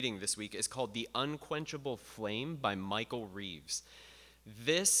reading this week is called The Unquenchable Flame by Michael Reeves.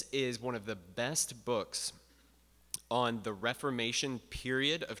 This is one of the best books on the Reformation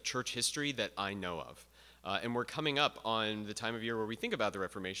period of church history that I know of. And we're coming up on the time of year where we think about the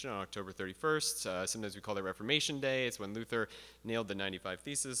Reformation on October 31st. Sometimes we call it Reformation Day. It's when Luther nailed the 95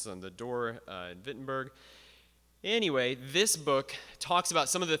 Theses on the door in Wittenberg. Anyway, this book talks about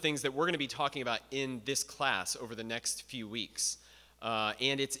some of the things that we're going to be talking about in this class over the next few weeks.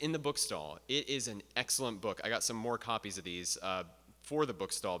 And it's in the bookstall. It is an excellent book. I got some more copies of these for the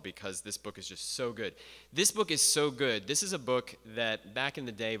bookstall because this book is just so good. This book is so good. This is a book that back in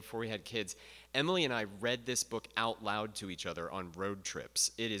the day before we had kids, Emily and I read this book out loud to each other on road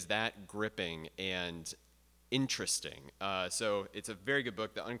trips. It is that gripping and interesting. So it's a very good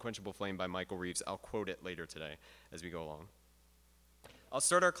book, The Unquenchable Flame by Michael Reeves. I'll quote it later today as we go along. I'll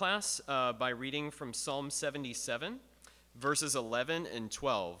start our class by reading from Psalm 77. Verses 11 and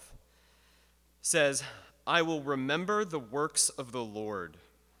 12 says, I will remember the works of the Lord.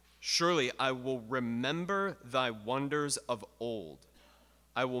 Surely I will remember thy wonders of old.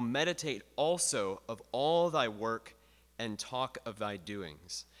 I will meditate also of all thy work and talk of thy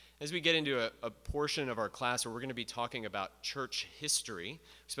doings. As we get into a portion of our class where we're going to be talking about church history,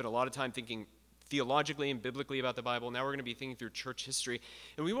 we spent a lot of time thinking theologically and biblically about the Bible. Now we're going to be thinking through church history.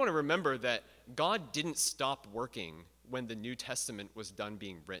 And we want to remember that God didn't stop working when the New Testament was done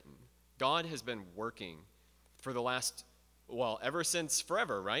being written. God has been working for the last, ever since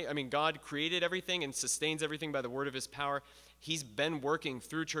forever, right? I mean, God created everything and sustains everything by the word of his power. He's been working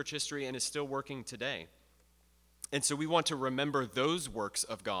through church history and is still working today. And so we want to remember those works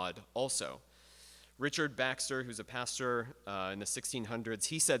of God also. Richard Baxter, who's a pastor in the 1600s,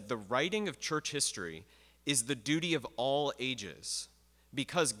 he said, the writing of church history is the duty of all ages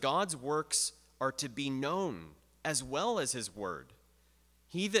because God's works are to be known as well as his word.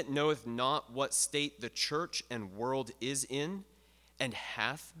 He that knoweth not what state the church and world is in, and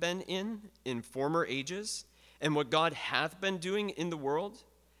hath been in former ages, and what God hath been doing in the world,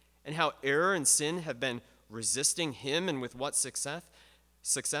 and how error and sin have been resisting him, and with what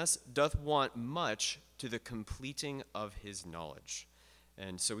success doth want much to the completing of his knowledge.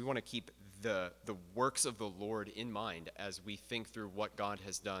 And so we want to keep the works of the Lord in mind as we think through what God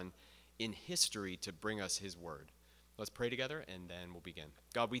has done in history to bring us his word. Let's pray together and then we'll begin.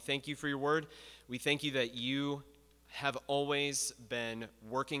 God, we thank you for your word. We thank you that you have always been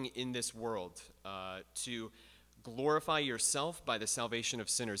working in this world to glorify yourself by the salvation of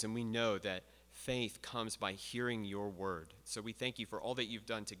sinners. And we know that faith comes by hearing your word. So we thank you for all that you've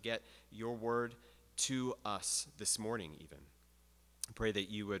done to get your word to us this morning even. I pray that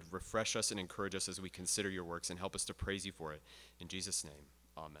you would refresh us and encourage us as we consider your works and help us to praise you for it. In Jesus' name,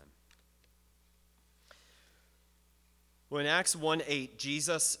 amen. Well, in Acts 1:8,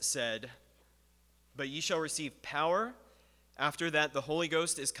 Jesus said, but ye shall receive power. After that, the Holy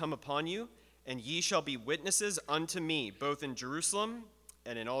Ghost is come upon you, and ye shall be witnesses unto me, both in Jerusalem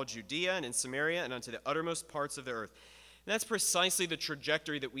and in all Judea and in Samaria and unto the uttermost parts of the earth. And that's precisely the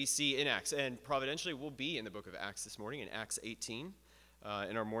trajectory that we see in Acts. And providentially, we'll be in the book of Acts this morning, in Acts 18,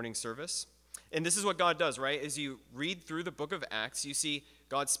 in our morning service. And this is what God does, right? As you read through the book of Acts, you see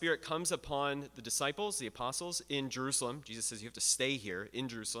God's Spirit comes upon the disciples, the apostles, in Jerusalem. Jesus says you have to stay here in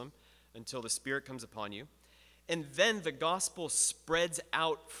Jerusalem until the Spirit comes upon you. And then the gospel spreads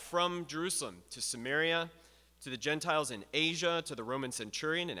out from Jerusalem to Samaria, to the Gentiles in Asia, to the Roman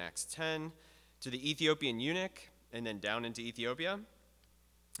centurion in Acts 10, to the Ethiopian eunuch, and then down into Ethiopia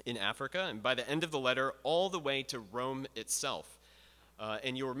in Africa. And by the end of the letter, all the way to Rome itself.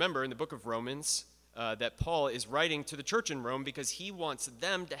 And you'll remember in the book of Romans that Paul is writing to the church in Rome because he wants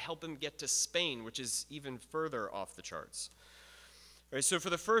them to help him get to Spain, which is even further off the charts. All right, so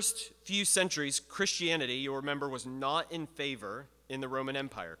for the first few centuries, Christianity, you'll remember, was not in favor in the Roman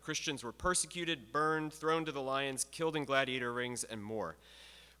Empire. Christians were persecuted, burned, thrown to the lions, killed in gladiator rings, and more.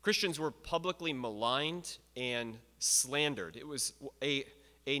 Christians were publicly maligned and slandered. It was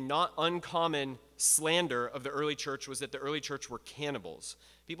a not uncommon slander of the early church was that the early church were cannibals.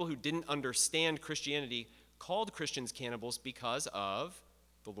 People who didn't understand Christianity called Christians cannibals because of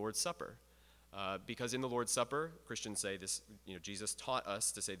the Lord's Supper. Because in the Lord's Supper, Christians say this, Jesus taught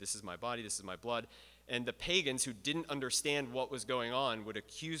us to say, this is my body, this is my blood. And the pagans who didn't understand what was going on would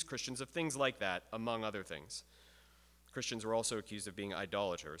accuse Christians of things like that, among other things. Christians were also accused of being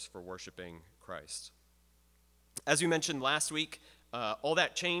idolaters for worshiping Christ. As we mentioned last week, all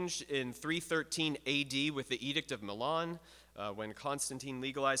that changed in 313 AD with the Edict of Milan, when Constantine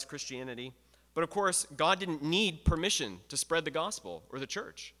legalized Christianity. But of course, God didn't need permission to spread the gospel or the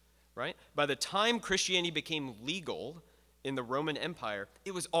church, right? By the time Christianity became legal in the Roman Empire,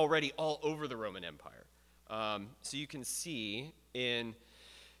 it was already all over the Roman Empire. So you can see in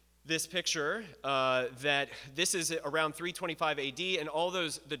this picture that this is around 325 AD, and all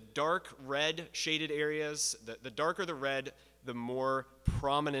those, the dark red shaded areas, the darker the red, the more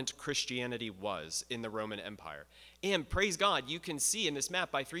prominent Christianity was in the Roman Empire. And praise God, you can see in this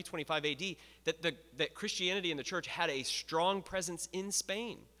map by 325 AD that Christianity in the church had a strong presence in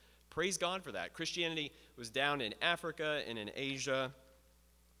Spain. Praise God for that. Christianity was down in Africa and in Asia,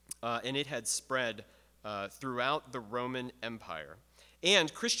 and it had spread throughout the Roman Empire.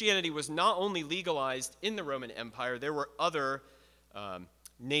 And Christianity was not only legalized in the Roman Empire, there were other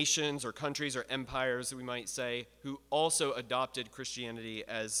nations or countries or empires, we might say, who also adopted Christianity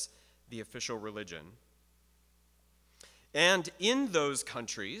as the official religion. And in those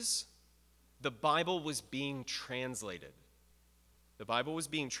countries, the Bible was being translated. The Bible was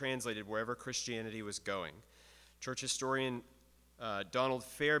being translated wherever Christianity was going. Church historian Donald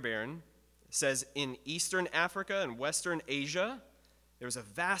Fairbairn says, in Eastern Africa and Western Asia, there was a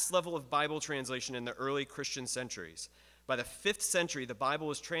vast level of Bible translation in the early Christian centuries. By the 5th century, the Bible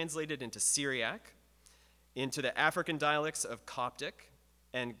was translated into Syriac, into the African dialects of Coptic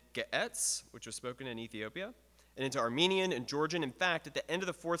and Ge'ez, which was spoken in Ethiopia, and into Armenian and Georgian. In fact, at the end of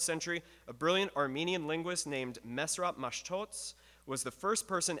the 4th century, a brilliant Armenian linguist named Mesrop Mashtots was the first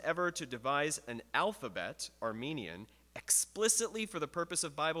person ever to devise an alphabet, Armenian, explicitly for the purpose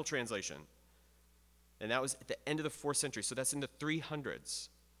of Bible translation. And that was at the end of the 4th century, so that's in the 300s.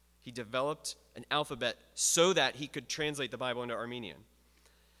 He developed an alphabet so that he could translate the Bible into Armenian.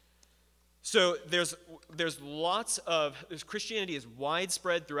 So there's Christianity is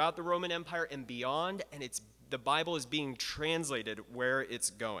widespread throughout the Roman Empire and beyond, and the Bible is being translated where it's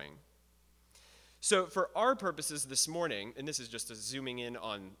going. So for our purposes this morning, and this is just zooming in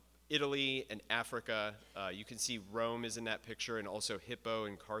on Italy and Africa, you can see Rome is in that picture, and also Hippo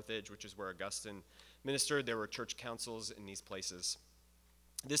and Carthage, which is where Augustine ministered. There were church councils in these places.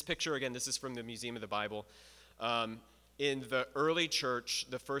 This picture, again, this is from the Museum of the Bible. In the early church,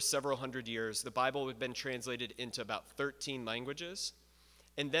 the first several hundred years, the Bible had been translated into about 13 languages.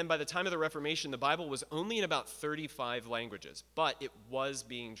 And then by the time of the Reformation, the Bible was only in about 35 languages, but it was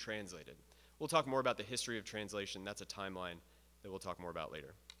being translated. We'll talk more about the history of translation. That's a timeline that we'll talk more about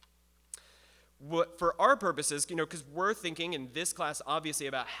later. For our purposes, because we're thinking in this class, obviously,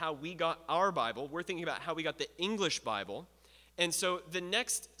 about how we got our Bible. We're thinking about how we got the English Bible. And so the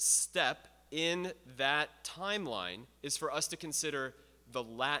next step in that timeline is for us to consider the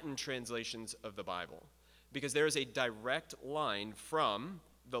Latin translations of the Bible, because there is a direct line from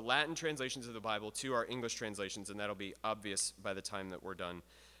the Latin translations of the Bible to our English translations, and that'll be obvious by the time that we're done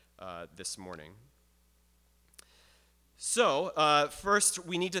this morning. So first,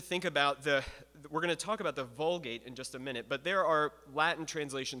 we need to think about we're going to talk about the Vulgate in just a minute, but there are Latin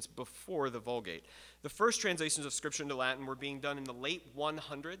translations before the Vulgate. The first translations of Scripture into Latin were being done in the late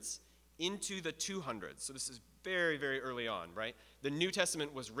 100s into the 200s. So this is very, very early on, right? The New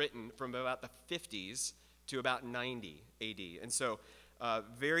Testament was written from about the 50s to about 90 AD. And so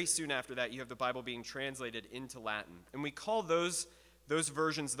very soon after that, you have the Bible being translated into Latin. And we call those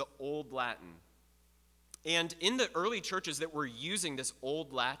versions the Old Latin. And in the early churches that were using this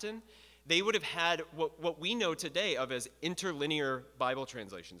Old Latin, they would have had what we know today of as interlinear Bible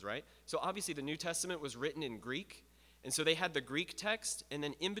translations, right? So obviously the New Testament was written in Greek, and so they had the Greek text, and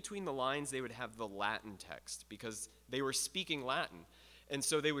then in between the lines they would have the Latin text because they were speaking Latin. And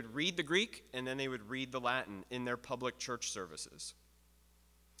so they would read the Greek, and then they would read the Latin in their public church services.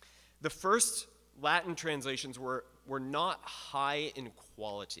 The first Latin translations were not high in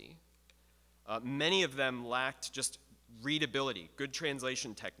quality. Many of them lacked just readability, good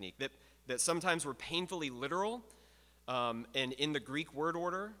translation technique, that sometimes were painfully literal and in the Greek word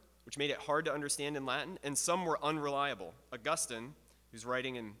order, which made it hard to understand in Latin, and some were unreliable. Augustine, who's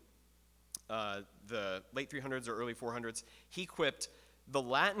writing in the late 300s or early 400s, he quipped, "The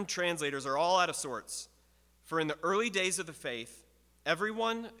Latin translators are all out of sorts, for in the early days of the faith,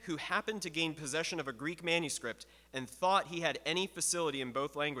 everyone who happened to gain possession of a Greek manuscript and thought he had any facility in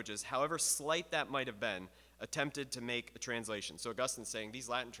both languages, however slight that might have been, attempted to make a translation." So Augustine's saying these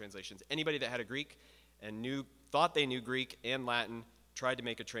Latin translations, anybody that had a Greek and thought they knew Greek and Latin tried to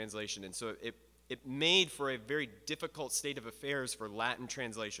make a translation. And so it made for a very difficult state of affairs for Latin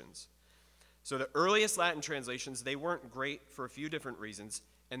translations. So the earliest Latin translations, they weren't great for a few different reasons,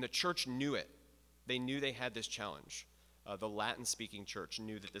 and the church knew it. They knew they had this challenge. The Latin-speaking church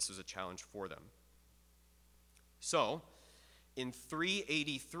knew that this was a challenge for them. So, in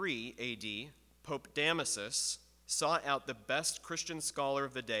 383 AD, Pope Damasus sought out the best Christian scholar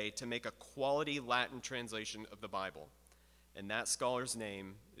of the day to make a quality Latin translation of the Bible. and that scholar's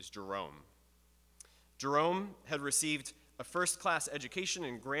name is Jerome. Jerome had received a first-class education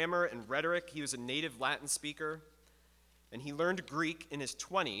in grammar and rhetoric. He was a native Latin speaker, and he learned Greek in his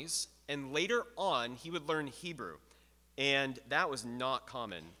 20s, and later on he would learn Hebrew, and that was not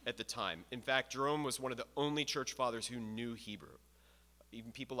common at the time. In fact, Jerome was one of the only church fathers who knew Hebrew.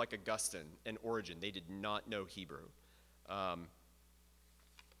 Even people like Augustine and Origen, they did not know Hebrew.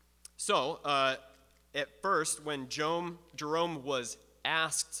 At first, when Jerome was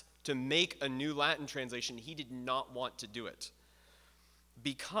asked to make a new Latin translation, he did not want to do it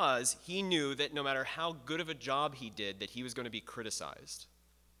because he knew that no matter how good of a job he did, that he was going to be criticized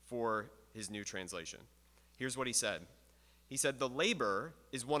for his new translation. Here's what he said. He said, "The labor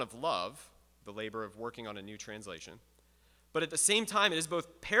is one of love," the labor of working on a new translation, "but at the same time it is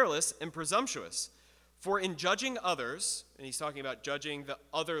both perilous and presumptuous. For in judging others," and he's talking about judging the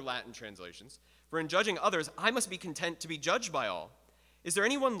other Latin translations, "for in judging others, I must be content to be judged by all. Is there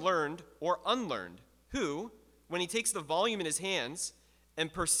anyone learned or unlearned who, when he takes the volume in his hands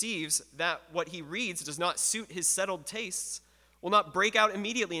and perceives that what he reads does not suit his settled tastes, will not break out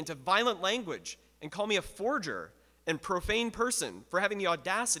immediately into violent language and call me a forger and profane person for having the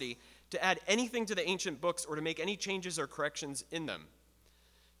audacity to add anything to the ancient books or to make any changes or corrections in them?"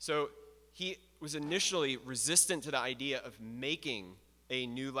 So he was initially resistant to the idea of making a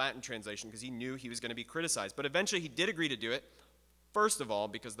new Latin translation because he knew he was going to be criticized. But eventually he did agree to do it, first of all,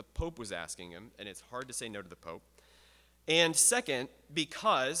 because the Pope was asking him, and it's hard to say no to the Pope. And second,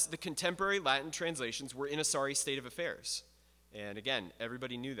 because the contemporary Latin translations were in a sorry state of affairs. And again,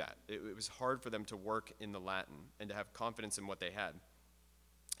 everybody knew that. It was hard for them to work in the Latin and to have confidence in what they had.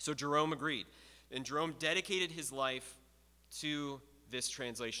 So Jerome agreed. And Jerome dedicated his life to this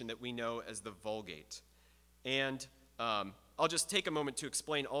translation that we know as the Vulgate. And I'll just take a moment to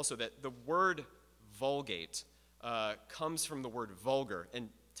explain also that the word Vulgate comes from the word vulgar. And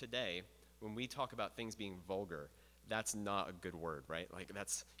today, when we talk about things being vulgar, that's not a good word, right? Like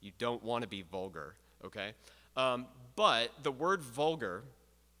you don't want to be vulgar, okay? But the word vulgar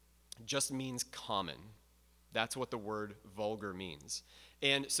just means common. That's what the word vulgar means.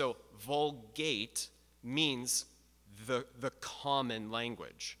 And so Vulgate means the common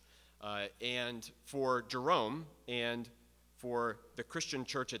language. And for Jerome and for the Christian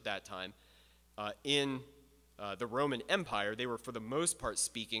church at that time, in the Roman Empire, they were for the most part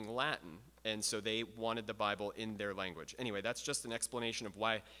speaking Latin. And so they wanted the Bible in their language. Anyway, that's just an explanation of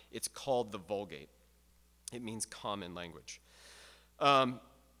why it's called the Vulgate. It means common language.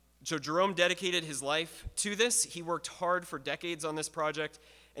 So Jerome dedicated his life to this. He worked hard for decades on this project,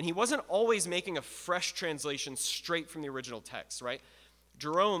 and he wasn't always making a fresh translation straight from the original text, right?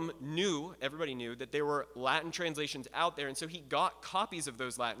 Jerome knew, everybody knew, that there were Latin translations out there, and so he got copies of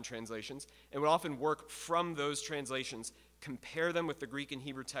those Latin translations and would often work from those translations, compare them with the Greek and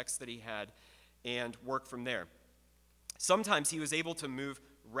Hebrew texts that he had, and work from there. Sometimes he was able to move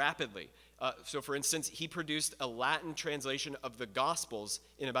rapidly. So for instance, he produced a Latin translation of the Gospels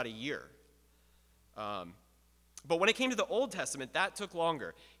in about a year. But when it came to the Old Testament, that took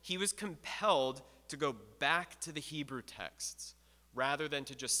longer. He was compelled to go back to the Hebrew texts rather than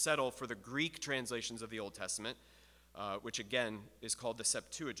to just settle for the Greek translations of the Old Testament, which again is called the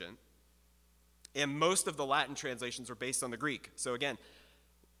Septuagint. And most of the Latin translations are based on the Greek. So again,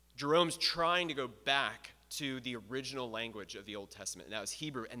 Jerome's trying to go back to the original language of the Old Testament, and that was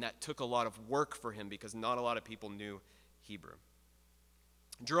Hebrew, and that took a lot of work for him because not a lot of people knew Hebrew.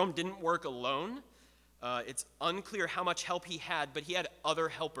 Jerome didn't work alone. It's unclear how much help he had, but he had other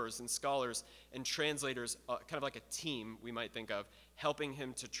helpers and scholars and translators, kind of like a team we might think of, helping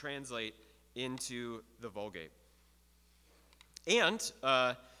him to translate into the Vulgate. And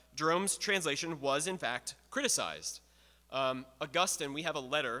Jerome's translation was, in fact, criticized. Augustine, we have a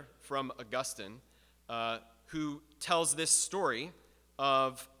letter from Augustine who tells this story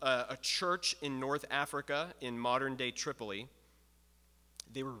of a church in North Africa in modern-day Tripoli.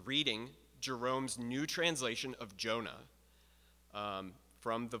 They were reading Jerome's new translation of Jonah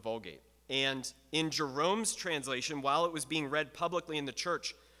from the Vulgate. And in Jerome's translation, while it was being read publicly in the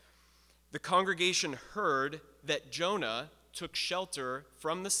church, the congregation heard that Jonah took shelter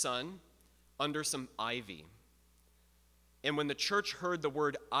from the sun under some ivy. And when the church heard the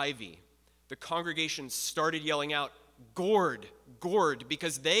word ivy, the congregation started yelling out, "Gourd, gourd,"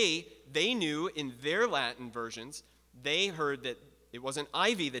 because they knew in their Latin versions, they heard that it wasn't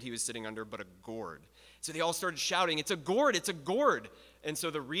ivy that he was sitting under, but a gourd. So they all started shouting, "It's a gourd, it's a gourd." And so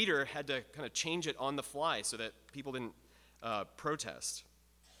the reader had to kind of change it on the fly so that people didn't protest.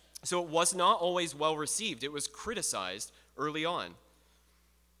 So it was not always well received. It was criticized early on.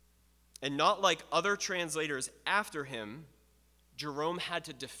 And not like other translators after him, Jerome had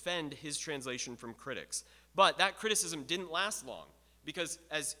to defend his translation from critics. But that criticism didn't last long because,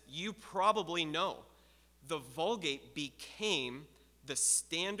 as you probably know, the Vulgate became the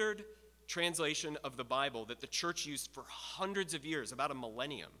standard translation of the Bible that the church used for hundreds of years, about a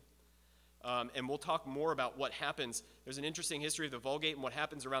millennium. And we'll talk more about what happens. There's an interesting history of the Vulgate and what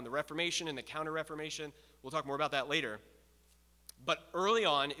happens around the Reformation and the Counter-Reformation. We'll talk more about that later. But early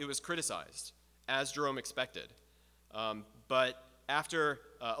on, it was criticized, as Jerome expected. But after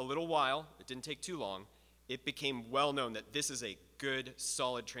a little while, it didn't take too long, it became well known that this is a good,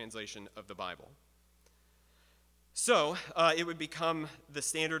 solid translation of the Bible. So it would become the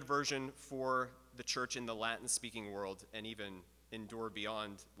standard version for the church in the Latin-speaking world and even endure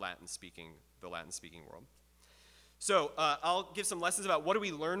beyond the Latin-speaking world. So I'll give some lessons about what do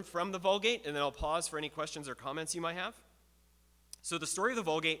we learn from the Vulgate, and then I'll pause for any questions or comments you might have. So the story of the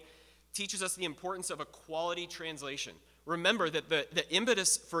Vulgate teaches us the importance of a quality translation. Remember that the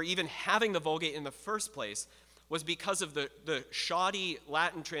impetus for even having the Vulgate in the first place was because of the shoddy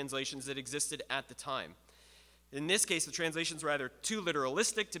Latin translations that existed at the time. In this case, the translations were either too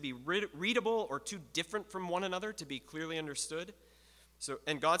literalistic to be readable or too different from one another to be clearly understood.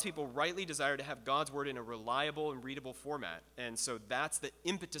 And God's people rightly desire to have God's word in a reliable and readable format. And so that's the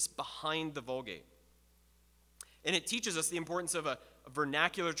impetus behind the Vulgate. And it teaches us the importance of a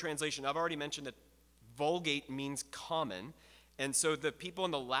vernacular translation. I've already mentioned that Vulgate means common. And so the people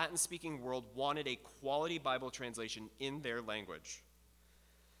in the Latin-speaking world wanted a quality Bible translation in their language.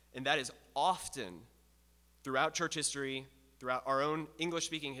 And that is often, throughout church history, throughout our own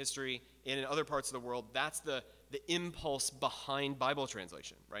English-speaking history, and in other parts of the world, that's the impulse behind Bible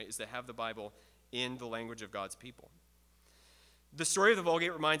translation, right, is to have the Bible in the language of God's people. The story of the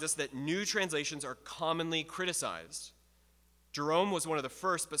Vulgate reminds us that new translations are commonly criticized. Jerome was one of the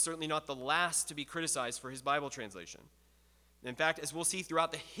first, but certainly not the last, to be criticized for his Bible translation. In fact, as we'll see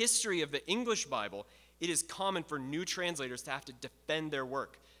throughout the history of the English Bible, it is common for new translators to have to defend their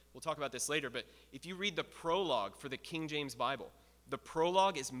work. We'll talk about this later, but if you read the prologue for the King James Bible, the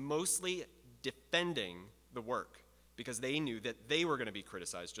prologue is mostly defending the work because they knew that they were going to be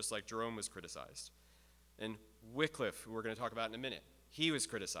criticized, just like Jerome was criticized. And Wycliffe, who we're going to talk about in a minute, he was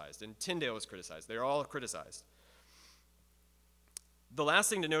criticized, and Tyndale was criticized. They're all criticized. The last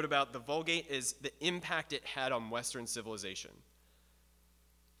thing to note about the Vulgate is the impact it had on Western civilization.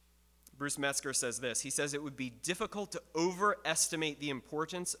 Bruce Metzger says this. He says it would be difficult to overestimate the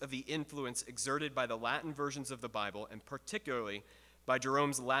importance of the influence exerted by the Latin versions of the Bible, and particularly by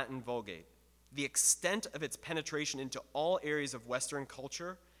Jerome's Latin Vulgate. The extent of its penetration into all areas of Western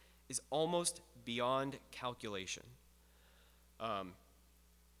culture is almost beyond calculation.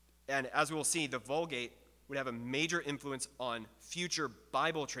 And as we will see, the Vulgate would have a major influence on future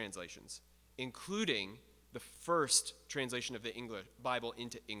Bible translations, including the first translation of the Bible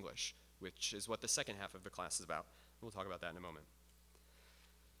into English, which is what the second half of the class is about. We'll talk about that in a moment.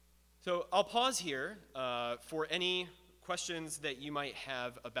 So I'll pause here for any questions that you might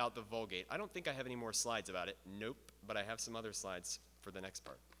have about the Vulgate. I don't think I have any more slides about it. Nope, but I have some other slides for the next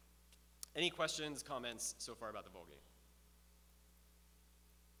part. Any questions, comments so far about the Vulgate?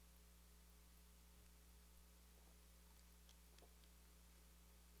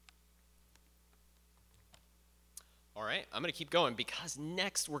 All right, I'm going to keep going because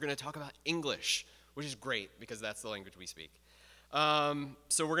next we're going to talk about English, which is great because that's the language we speak.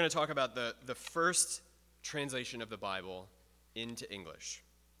 So we're going to talk about the first translation of the Bible into English.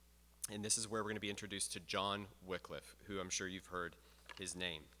 And this is where we're going to be introduced to John Wycliffe, who I'm sure you've heard his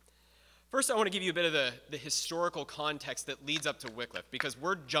name. First, I want to give you a bit of the historical context that leads up to Wycliffe, because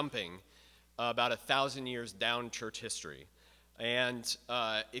we're jumping about 1,000 years down church history. And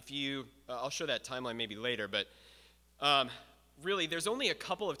I'll show that timeline maybe later, but really, there's only a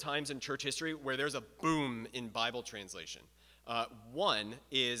couple of times in church history where there's a boom in Bible translation. One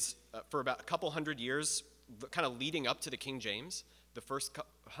is for about a couple hundred years, kind of leading up to the King James, the first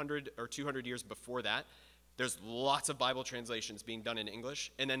 100 or 200 years before that, there's lots of Bible translations being done in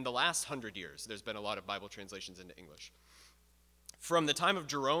English. And then the last 100 years, there's been a lot of Bible translations into English. From the time of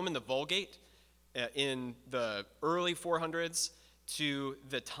Jerome and the Vulgate in the early 400s to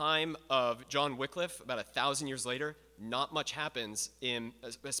the time of John Wycliffe, about 1,000 years later, not much happens,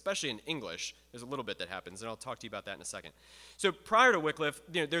 especially in English. There's a little bit that happens, and I'll talk to you about that in a second. So prior to Wycliffe,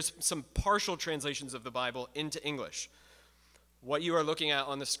 there's some partial translations of the Bible into English. What you are looking at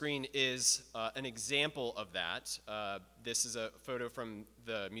on the screen is an example of that. This is a photo from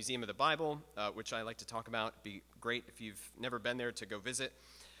the Museum of the Bible, which I like to talk about. It'd be great if you've never been there to go visit.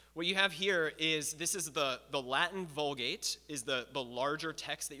 What you have here is, this is the Latin Vulgate, is the larger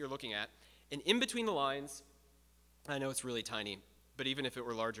text that you're looking at. And in between the lines I know it's really tiny, but even if it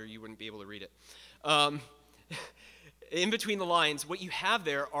were larger, you wouldn't be able to read it. Um, in between the lines, what you have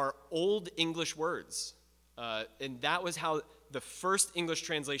there are Old English words. And that was how the first English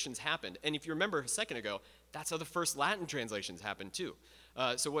translations happened. And if you remember a second ago, that's how the first Latin translations happened too.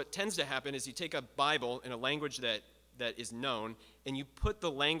 So what tends to happen is you take a Bible in a language that is known, and you put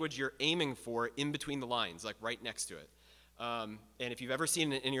the language you're aiming for in between the lines, like right next to it. And if you've ever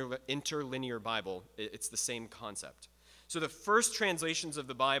seen an interlinear Bible, it's the same concept. So the first translations of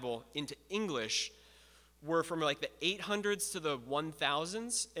the Bible into English were from like the 800s to the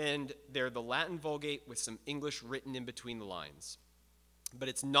 1000s, and they're the Latin Vulgate with some English written in between the lines. But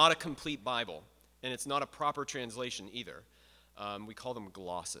it's not a complete Bible, and it's not a proper translation either. We call them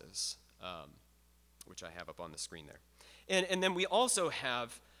glosses, which I have up on the screen there. And then we also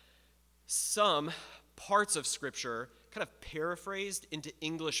have some parts of Scripture kind of paraphrased into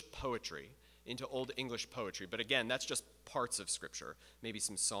English poetry, into Old English poetry. But again, that's just parts of Scripture, maybe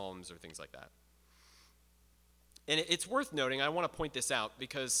some Psalms or things like that. And it's worth noting, I want to point this out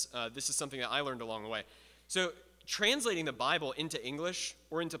because this is something that I learned along the way. So translating the Bible into English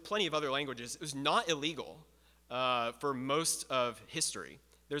or into plenty of other languages was not illegal for most of history.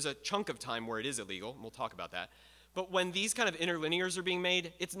 There's a chunk of time where it is illegal, and we'll talk about that. But when these kind of interlinears are being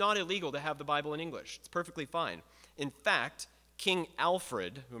made, it's not illegal to have the Bible in English. It's perfectly fine. In fact, King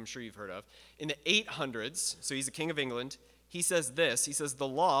Alfred, who I'm sure you've heard of, in the 800s, so he's the king of England, he says this, he says, the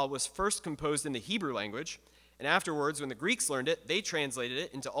law was first composed in the Hebrew language, and afterwards, when the Greeks learned it, they translated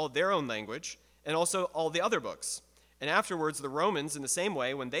it into all their own language, and also all the other books. And afterwards, the Romans, in the same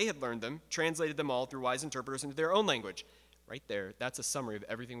way, when they had learned them, translated them all through wise interpreters into their own language. Right there, that's a summary of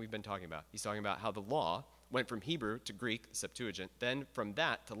everything we've been talking about. He's talking about how the law went from Hebrew to Greek, the Septuagint, then from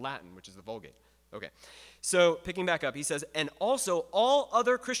that to Latin, which is the Vulgate. Okay, so picking back up, he says, and also all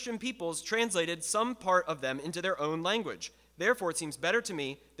other Christian peoples translated some part of them into their own language. Therefore, it seems better to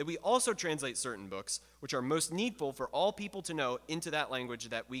me that we also translate certain books, which are most needful for all people to know, into that language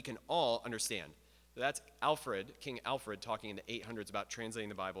that we can all understand. So that's Alfred, King Alfred, talking in the 800s about translating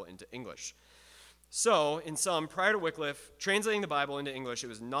the Bible into English. So, in sum, prior to Wycliffe, translating the Bible into English, it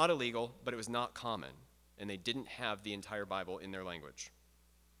was not illegal, but it was not common, and they didn't have the entire Bible in their language.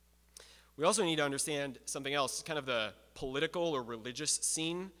 We also need to understand something else, kind of the political or religious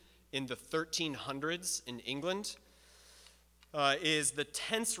scene in the 1300s in England. Is the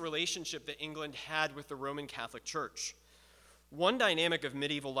tense relationship that England had with the Roman Catholic Church. One dynamic of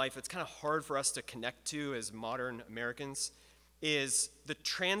medieval life that's kind of hard for us to connect to as modern Americans is the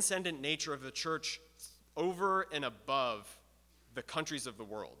transcendent nature of the church over and above the countries of the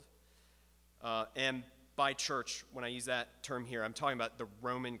world. And by church, when I use that term here, I'm talking about the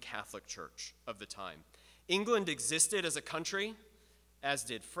Roman Catholic Church of the time. England existed as a country, as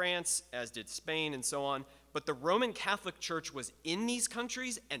did France, as did Spain, and so on. But the Roman Catholic Church was in these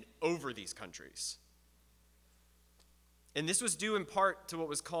countries and over these countries. And this was due in part to what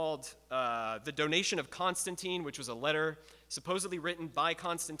was called the Donation of Constantine, which was a letter supposedly written by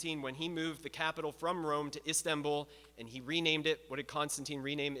Constantine when he moved the capital from Rome to Istanbul, and he renamed it. What did Constantine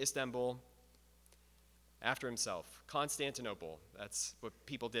rename Istanbul? After himself, Constantinople. That's what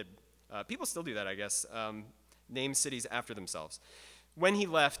people did. People still do that, I guess, name cities after themselves. When he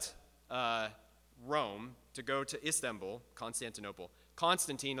left Rome to go to Istanbul, Constantinople,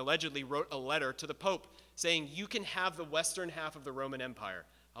 Constantine allegedly wrote a letter to the Pope saying, you can have the western half of the Roman Empire.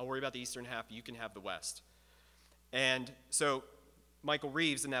 I'll worry about the eastern half. You can have the west. And so Michael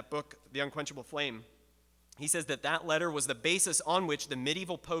Reeves, in that book, The Unquenchable Flame, he says that that letter was the basis on which the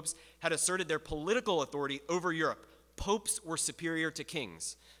medieval popes had asserted their political authority over Europe. Popes were superior to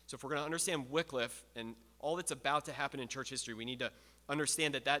kings. So if we're going to understand Wycliffe and all that's about to happen in church history, we need to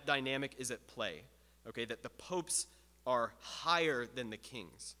understand that that dynamic is at play, okay, that the popes are higher than the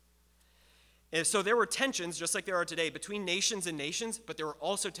kings. And so there were tensions, just like there are today, between nations and nations, but there were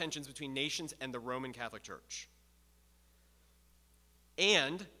also tensions between nations and the Roman Catholic Church.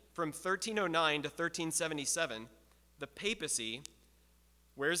 And from 1309 to 1377, the papacy,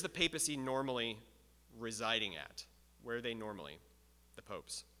 where's the papacy normally residing at? Where are they normally, the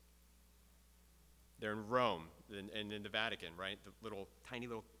popes? They're in Rome and in the Vatican, right? The little, tiny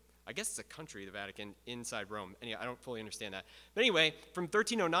little, I guess it's a country, the Vatican, inside Rome. Anyway, I don't fully understand that. But anyway, from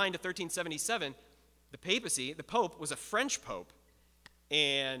 1309 to 1377, the papacy, the pope, was a French pope.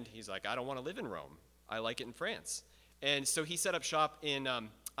 And he's like, I don't want to live in Rome. I like it in France. And so he set up shop in, I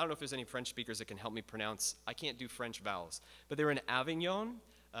don't know if there's any French speakers that can help me pronounce. I can't do French vowels. But they were in Avignon,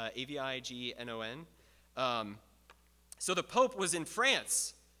 Avignon. So the pope was in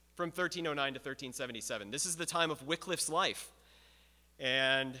France from 1309 to 1377. This is the time of Wycliffe's life.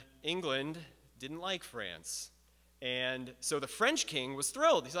 And England didn't like France. And so the French king was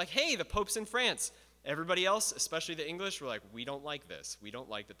thrilled. He's like, hey, the Pope's in France. Everybody else, especially the English, were like, we don't like this. We don't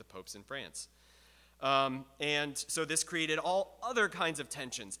like that the Pope's in France. And so this created all other kinds of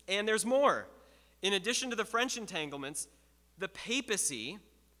tensions. And there's more. In addition to the French entanglements, the papacy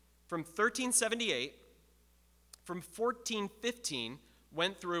from 1378, from 1415,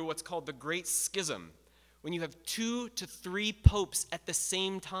 went through what's called the Great Schism, when you have 2 to 3 popes at the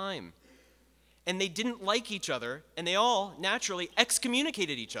same time. And they didn't like each other, and they all naturally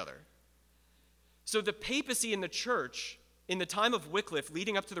excommunicated each other. So the papacy in the church, in the time of Wycliffe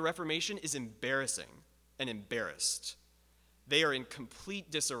leading up to the Reformation, is embarrassing and embarrassed. They are in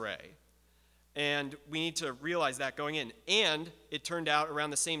complete disarray. And we need to realize that going in. And it turned out around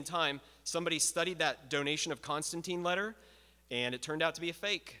the same time, somebody studied that donation of Constantine letter, and it turned out to be a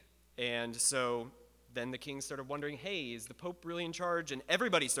fake. And so then the king started wondering, hey, is the Pope really in charge? And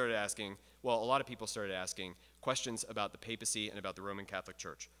everybody started asking, well, a lot of people started asking questions about the papacy and about the Roman Catholic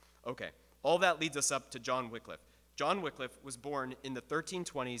Church. Okay, all that leads us up to John Wycliffe. John Wycliffe was born in the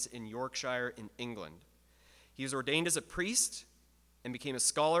 1320s in Yorkshire in England. He was ordained as a priest and became a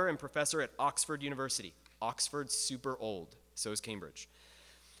scholar and professor at Oxford University. Oxford's super old, so is Cambridge.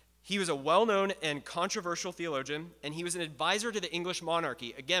 He was a well-known and controversial theologian, and he was an advisor to the English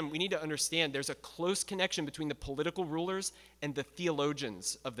monarchy. Again, we need to understand there's a close connection between the political rulers and the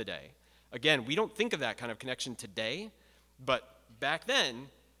theologians of the day. Again, we don't think of that kind of connection today, but back then,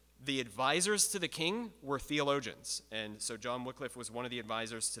 the advisors to the king were theologians, and so John Wycliffe was one of the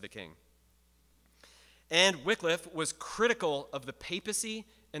advisors to the king. And Wycliffe was critical of the papacy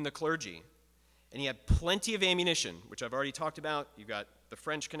and the clergy, and he had plenty of ammunition, which I've already talked about. You've got the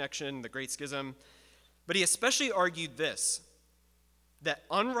French connection, the Great Schism, but he especially argued this, that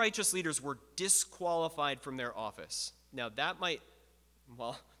unrighteous leaders were disqualified from their office. Now that might,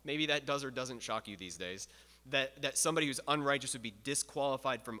 well, maybe that does or doesn't shock you these days, that somebody who's unrighteous would be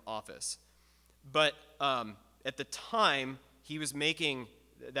disqualified from office. But at the time, he was making,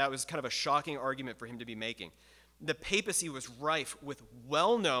 that was kind of a shocking argument for him to be making. The papacy was rife with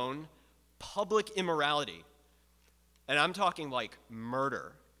well-known public immorality. And I'm talking like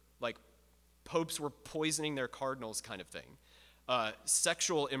murder, like popes were poisoning their cardinals kind of thing.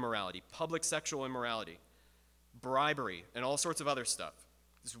 Sexual immorality, public sexual immorality, bribery, and all sorts of other stuff.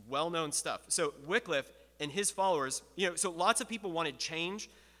 This well-known stuff. So Wycliffe and his followers, so lots of people wanted change,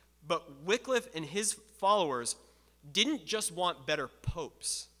 but Wycliffe and his followers didn't just want better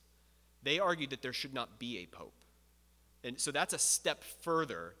popes. They argued that there should not be a pope. And so that's a step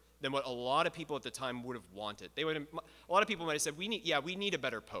further than what a lot of people at the time would have wanted. A lot of people might have said, we need a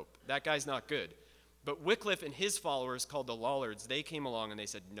better pope. That guy's not good. But Wycliffe and his followers, called the Lollards, they came along and they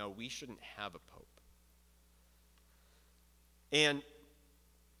said, no, we shouldn't have a pope. And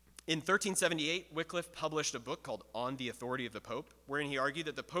in 1378, Wycliffe published a book called On the Authority of the Pope, wherein he argued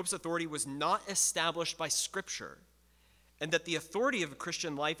that the Pope's authority was not established by Scripture, and that the authority of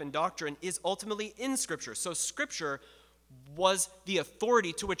Christian life and doctrine is ultimately in Scripture. So Scripture was the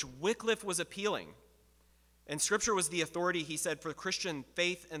authority to which Wycliffe was appealing. And Scripture was the authority, he said, for Christian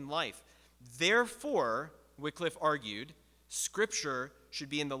faith and life. Therefore, Wycliffe argued, Scripture should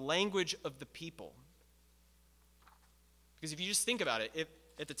be in the language of the people. Because if you just think about it,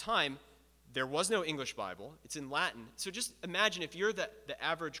 at the time, there was no English Bible. It's in Latin. So just imagine if you're the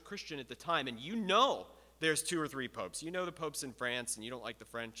average Christian at the time and you know there's 2 or 3 popes. You know the pope's in France and you don't like the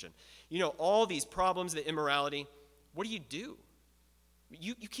French. And you know all these problems, the immorality. What do?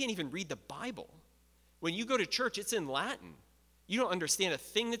 You can't even read the Bible. When you go to church, it's in Latin. You don't understand a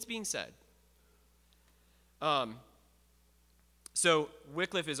thing that's being said. So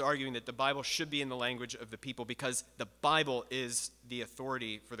Wycliffe is arguing that the Bible should be in the language of the people because the Bible is the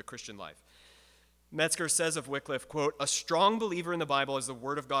authority for the Christian life. Metzger says of Wycliffe, quote, a strong believer in the Bible as the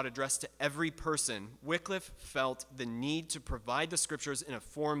word of God addressed to every person, Wycliffe felt the need to provide the scriptures in a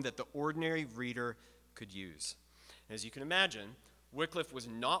form that the ordinary reader could use. As you can imagine, Wycliffe was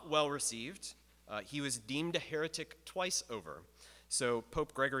not well received. He was deemed a heretic twice over. So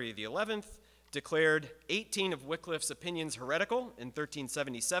Pope Gregory XI declared 18 of Wycliffe's opinions heretical in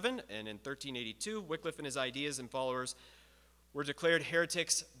 1377, and in 1382, Wycliffe and his ideas and followers were declared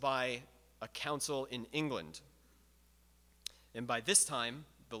heretics by a council in England. And by this time,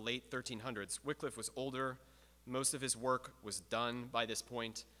 the late 1300s, Wycliffe was older. Most of his work was done by this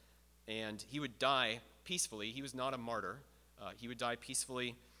point, and he would die peacefully. He was not a martyr. He would die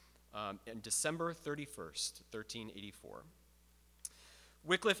peacefully on December 31st, 1384.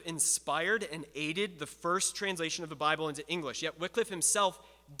 Wycliffe inspired and aided the first translation of the Bible into English, yet Wycliffe himself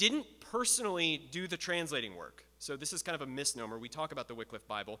didn't personally do the translating work. So this is kind of a misnomer. We talk about the Wycliffe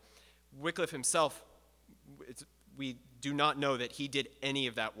Bible. Wycliffe himself, we do not know that he did any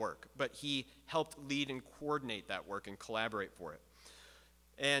of that work, but he helped lead and coordinate that work and collaborate for it.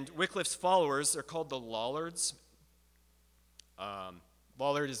 And Wycliffe's followers are called the Lollards.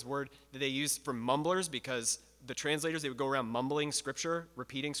 Lollard is a word that they used for mumblers because the translators, they would go around mumbling Scripture,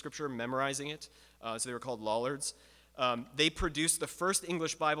 repeating Scripture, memorizing it. So they were called Lollards. They produced the first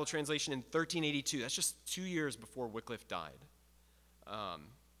English Bible translation in 1382. That's just 2 years before Wycliffe died.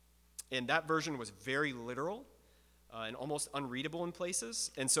 And that version was very literal and almost unreadable in places.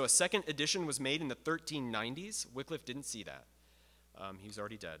 And so a second edition was made in the 1390s. Wycliffe didn't see that. He was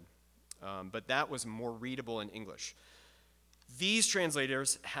already dead. But that was more readable in English. These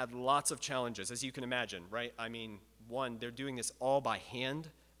translators had lots of challenges, as you can imagine, right? I mean, one, they're doing this all by hand.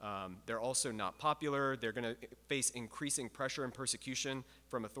 They're also not popular. They're going to face increasing pressure and persecution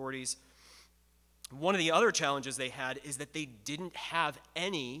from authorities. One of the other challenges they had is that they didn't have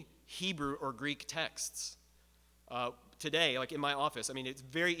any Hebrew or Greek texts. Today, like in my office, I mean, it's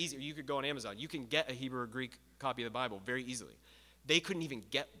very easy. You could go on Amazon. You can get a Hebrew or Greek copy of the Bible very easily. They couldn't even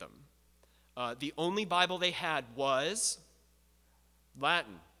get them. The only Bible they had was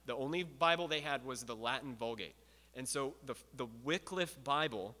Latin. The only Bible they had was the Latin Vulgate. And so the Wycliffe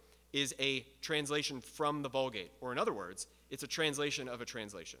Bible is a translation from the Vulgate. Or in other words, it's a translation of a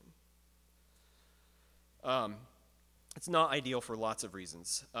translation. It's not ideal for lots of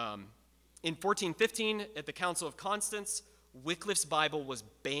reasons. In 1415, at the Council of Constance, Wycliffe's Bible was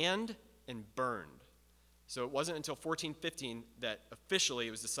banned and burned. So it wasn't until 1415 that officially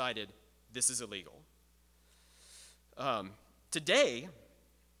it was decided this is illegal. Today,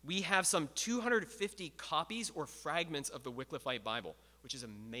 we have some 250 copies or fragments of the Wycliffite Bible, which is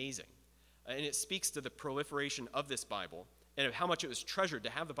amazing. And it speaks to the proliferation of this Bible and of how much it was treasured to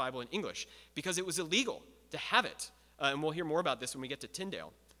have the Bible in English because it was illegal to have it. And we'll hear more about this when we get to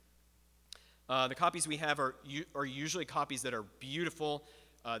Tyndale. The copies we have are usually copies that are beautiful.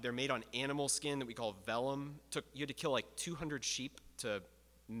 They're made on animal skin that we call vellum. You had to kill like 200 sheep to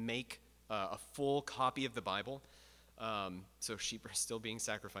make a full copy of the Bible. So sheep are still being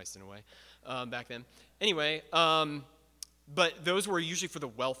sacrificed in a way back then. Anyway, but those were usually for the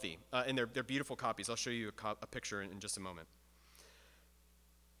wealthy, and they're beautiful copies. I'll show you a picture in just a moment.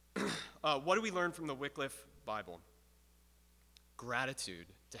 What do we learn from the Wycliffe Bible? Gratitude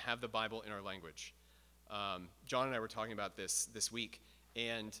to have the Bible in our language. John and I were talking about this week,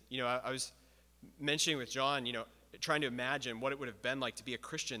 and I was mentioning with John, trying to imagine what it would have been like to be a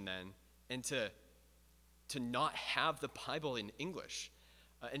Christian then, and to not have the Bible in English,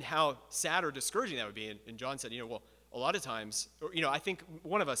 and how sad or discouraging that would be. And John said, well, a lot of times, I think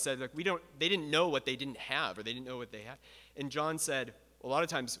one of us said, like, they didn't know what they didn't have, or they didn't know what they had. And John said, a lot of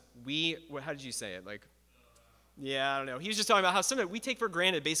times how did you say it? Like, yeah, I don't know. He was just talking about how sometimes we take for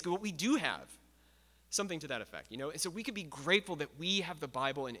granted basically what we do have. Something to that effect, And so we could be grateful that we have the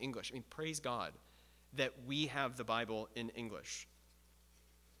Bible in English. I mean, praise God that we have the Bible in English.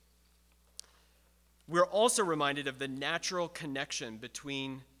 We're also reminded of the natural connection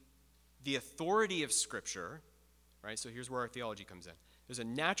between the authority of Scripture, right? So here's where our theology comes in. There's a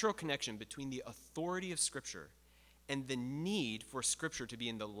natural connection between the authority of Scripture and the need for Scripture to be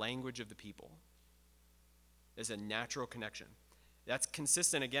in the language of the people. There's a natural connection. That's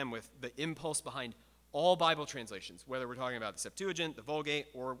consistent, again, with the impulse behind all Bible translations, whether we're talking about the Septuagint, the Vulgate,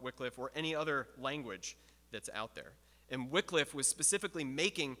 or Wycliffe, or any other language that's out there. And Wycliffe was specifically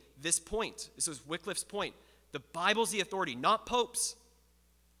making this point. This was Wycliffe's point. The Bible's the authority, not popes.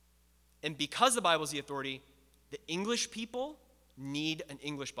 And because the Bible's the authority, the English people need an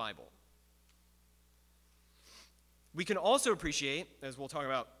English Bible. We can also appreciate, as we'll talk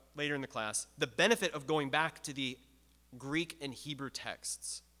about later in the class, the benefit of going back to the Greek and Hebrew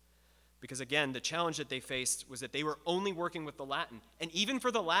texts. Because again, the challenge that they faced was that they were only working with the Latin. And even for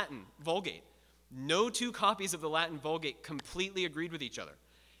the Latin Vulgate, no two copies of the Latin Vulgate completely agreed with each other.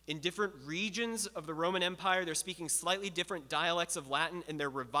 In different regions of the Roman Empire, they're speaking slightly different dialects of Latin, and they're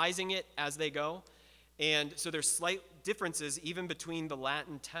revising it as they go. And so there's slight differences even between the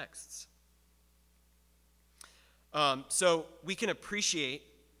Latin texts. So we can appreciate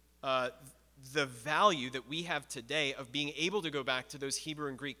the value that we have today of being able to go back to those Hebrew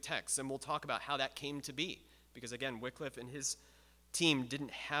and Greek texts. And we'll talk about how that came to be. Because again, Wycliffe and his team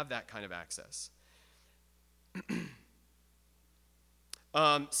didn't have that kind of access.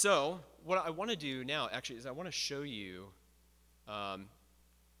 So what I want to do now, actually, is I want to show you.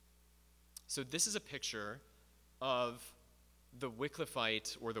 So this is a picture of the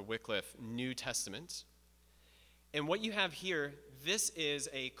Wycliffite or the Wycliffe New Testament. And what you have here, this is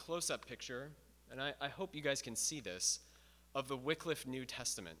a close-up picture, and I hope you guys can see this, of the Wycliffe New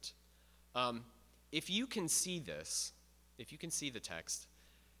Testament. if you can see this, if you can see the text,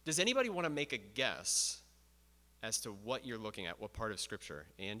 does anybody want to make a guess as to what you're looking at, what part of Scripture?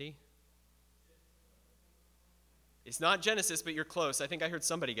 Andy? It's not Genesis, but you're close. I think I heard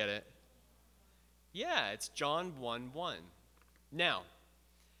somebody get it. Yeah, it's John 1:1. Now,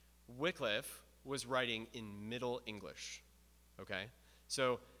 Wycliffe was writing in Middle English, okay?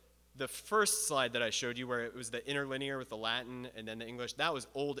 So the first slide that I showed you where it was the interlinear with the Latin and then the English, that was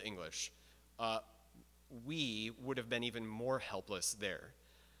Old English. We would have been even more helpless there.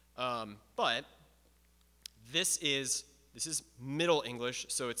 But this is Middle English,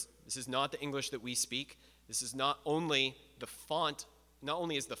 so this is not the English that we speak. This is not only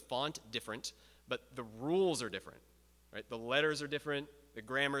is the font different, but the rules are different, right? The letters are different, the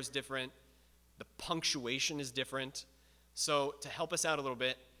grammar is different, the punctuation is different. So to help us out a little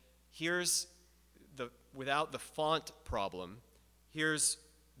bit, without the font problem, here's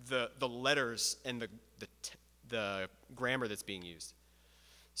the letters and the grammar that's being used.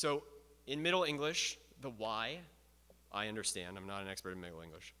 So in Middle English, the Y, I understand, I'm not an expert in Middle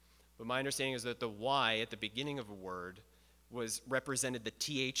English, but my understanding is that the Y at the beginning of a word represented the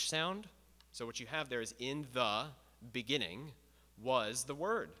TH sound. So what you have there is in the beginning was the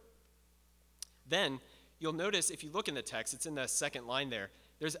word. Then you'll notice if you look in the text, it's in the second line there,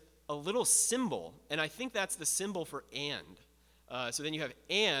 there's a little symbol, and I think that's the symbol for and. So then you have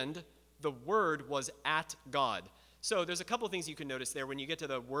and the word was at God. So there's a couple of things you can notice there when you get to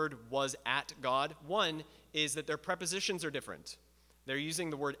the word was at God. One is that their prepositions are different. They're using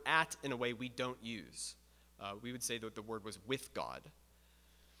the word at in a way we don't use. We would say that the word was with God.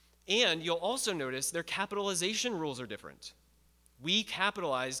 And you'll also notice their capitalization rules are different. We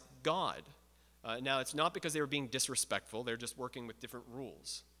capitalize God. Now, it's not because they were being disrespectful. They're just working with different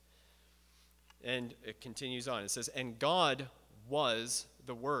rules. And it continues on. It says, and God was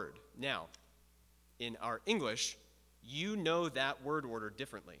the Word. Now, in our English, you know that word order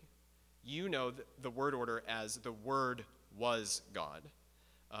differently. You know the word order as the Word was God.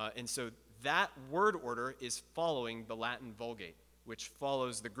 And so that word order is following the Latin Vulgate, which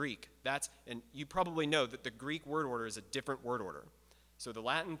follows the Greek. And you probably know that the Greek word order is a different word order. So the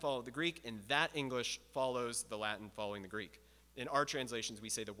Latin followed the Greek, and that English follows the Latin following the Greek. In our translations, we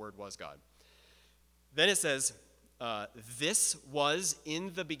say the Word was God. Then it says, this was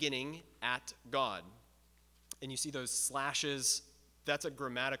in the beginning at God. And you see those slashes. That's a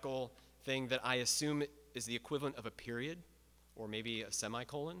grammatical thing that I assume is the equivalent of a period or maybe a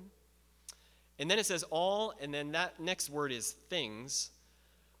semicolon. And then it says all, and then that next word is things,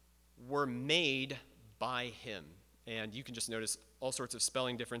 were made by him. And you can just notice all sorts of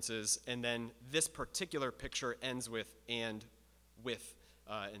spelling differences. And then this particular picture ends with and with.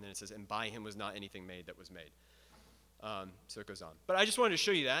 And then it says, and by him was not anything made that was made. So it goes on. But I just wanted to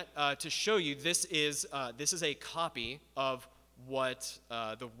show you that, to show you this is a copy of what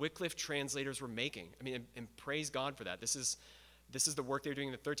the Wycliffe translators were making. I mean, and praise God for that. This is the work they were doing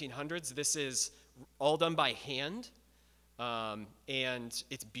in the 1300s. This is all done by hand, and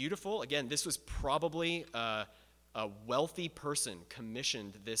it's beautiful. Again, this was probably a wealthy person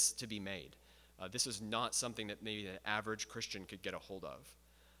commissioned this to be made. This is not something that maybe an average Christian could get a hold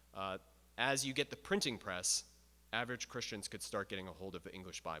of. As you get the printing press, average Christians could start getting a hold of the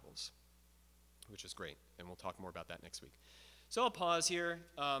English Bibles, which is great, and we'll talk more about that next week. So I'll pause here,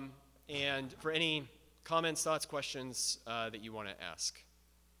 and for any comments, thoughts, questions that you want to ask.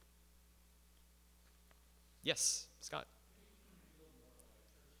 Yes, Scott.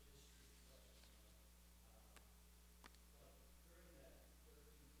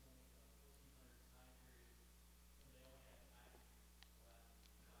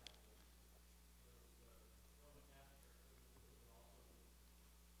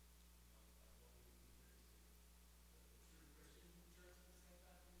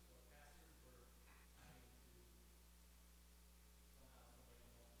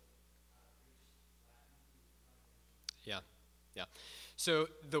 Yeah. So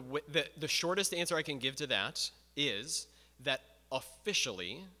the shortest answer I can give to that is that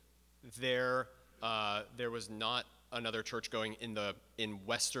officially there was not another church going in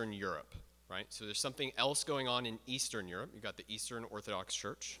Western Europe, right? So there's something else going on in Eastern Europe. You've got the Eastern Orthodox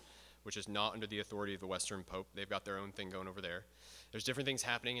Church, which is not under the authority of the Western Pope. They've got their own thing going over there. There's different things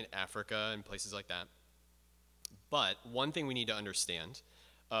happening in Africa and places like that. But one thing we need to understand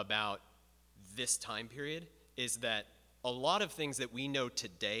about this time period is that a lot of things that we know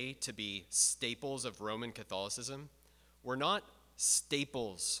today to be staples of Roman Catholicism were not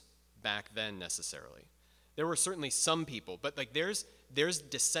staples back then necessarily. There were certainly some people, but like there's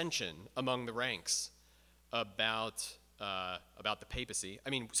dissension among the ranks about the papacy. I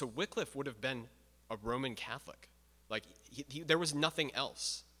mean, so Wycliffe would have been a Roman Catholic. Like, there was nothing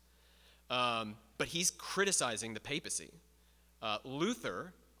else. But he's criticizing the papacy.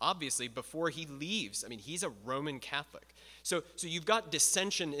 Luther, obviously, before he leaves, I mean, he's a Roman Catholic. So you've got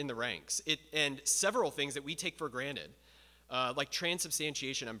dissension in the ranks, and several things that we take for granted, like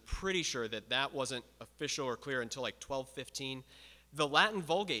transubstantiation. I'm pretty sure that wasn't official or clear until like 1215. The Latin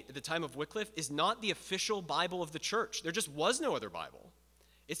Vulgate at the time of Wycliffe is not the official Bible of the church. There just was no other Bible.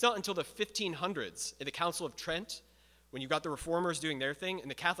 It's not until the 1500s, at the Council of Trent, when you've got the reformers doing their thing, and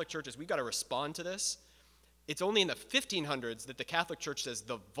the Catholic Church is, we've got to respond to this. It's only in the 1500s that the Catholic Church says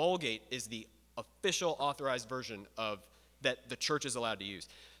the Vulgate is the official authorized version of that the church is allowed to use.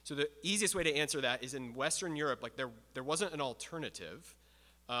 So the easiest way to answer that is in Western Europe, like there wasn't an alternative,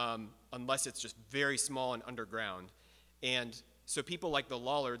 unless it's just very small and underground. And so people like the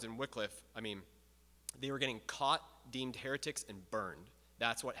Lollards and Wycliffe, I mean, they were getting caught, deemed heretics, and burned.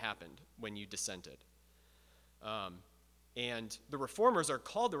 That's what happened when you dissented. And the reformers are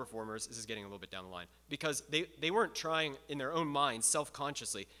called the reformers, this is getting a little bit down the line, because they weren't trying in their own minds,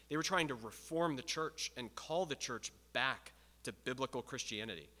 self-consciously, they were trying to reform the church and call the church back to biblical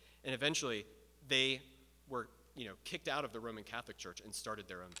Christianity. And eventually they were, kicked out of the Roman Catholic Church and started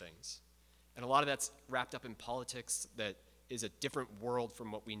their own things. And a lot of that's wrapped up in politics that is a different world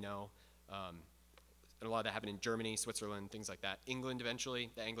from what we know. And a lot of that happened in Germany, Switzerland, things like that. England eventually,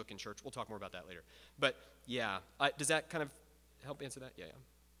 the Anglican Church. We'll talk more about that later. But yeah, does that kind of help answer that? Yeah.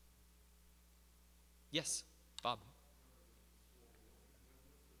 Yes, Bob.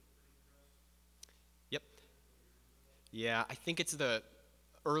 Yep. Yeah, I think it's the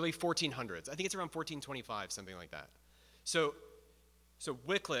early 1400s. I think it's around 1425, something like that. So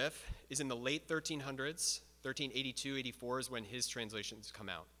Wycliffe is in the late 1300s. 1382, 84 is when his translations come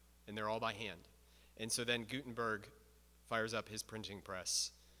out, and they're all by hand. And so then Gutenberg fires up his printing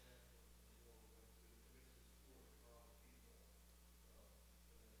press.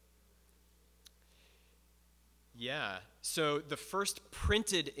 Yeah, so the first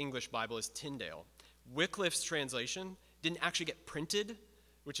printed English Bible is Tyndale. Wycliffe's translation didn't actually get printed,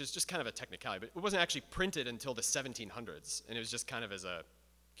 which is just kind of a technicality, but it wasn't actually printed until the 1700s, and it was just kind of as a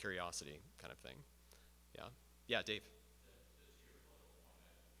curiosity kind of thing. Yeah. Yeah, Dave.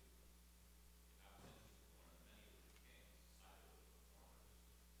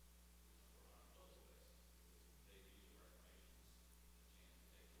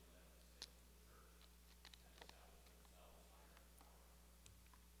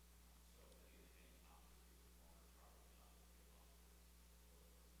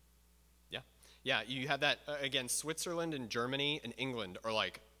 Yeah, you have that, again, Switzerland and Germany and England are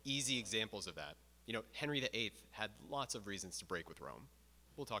like easy examples of that. Henry VIII had lots of reasons to break with Rome.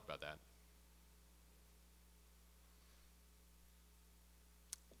 We'll talk about that.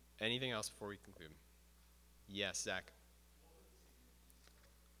 Anything else before we conclude? Yes, Zach.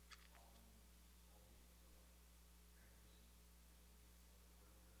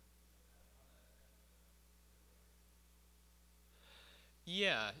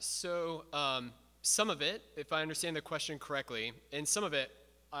 Yeah, so some of it, if I understand the question correctly, and some of it,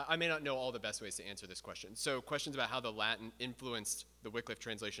 I may not know all the best ways to answer this question. So questions about how the Latin influenced the Wycliffe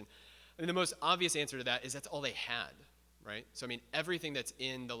translation. I mean, the most obvious answer to that is that's all they had, right? So, I mean, everything that's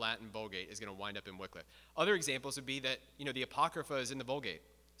in the Latin Vulgate is going to wind up in Wycliffe. Other examples would be that, the Apocrypha is in the Vulgate.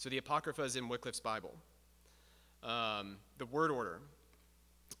 So the Apocrypha is in Wycliffe's Bible. The word order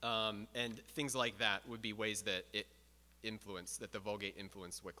and things like that would be ways that that the Vulgate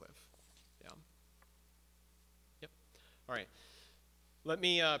influenced Wycliffe. Yeah. Yep. All right. Let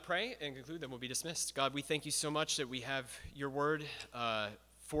me pray and conclude, then we'll be dismissed. God, we thank you so much that we have your word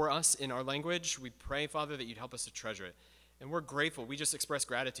for us in our language. We pray, Father, that you'd help us to treasure it. And we're grateful. We just express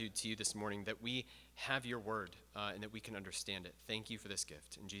gratitude to you this morning that we have your word and that we can understand it. Thank you for this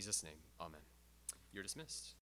gift. In Jesus' name, amen. You're dismissed.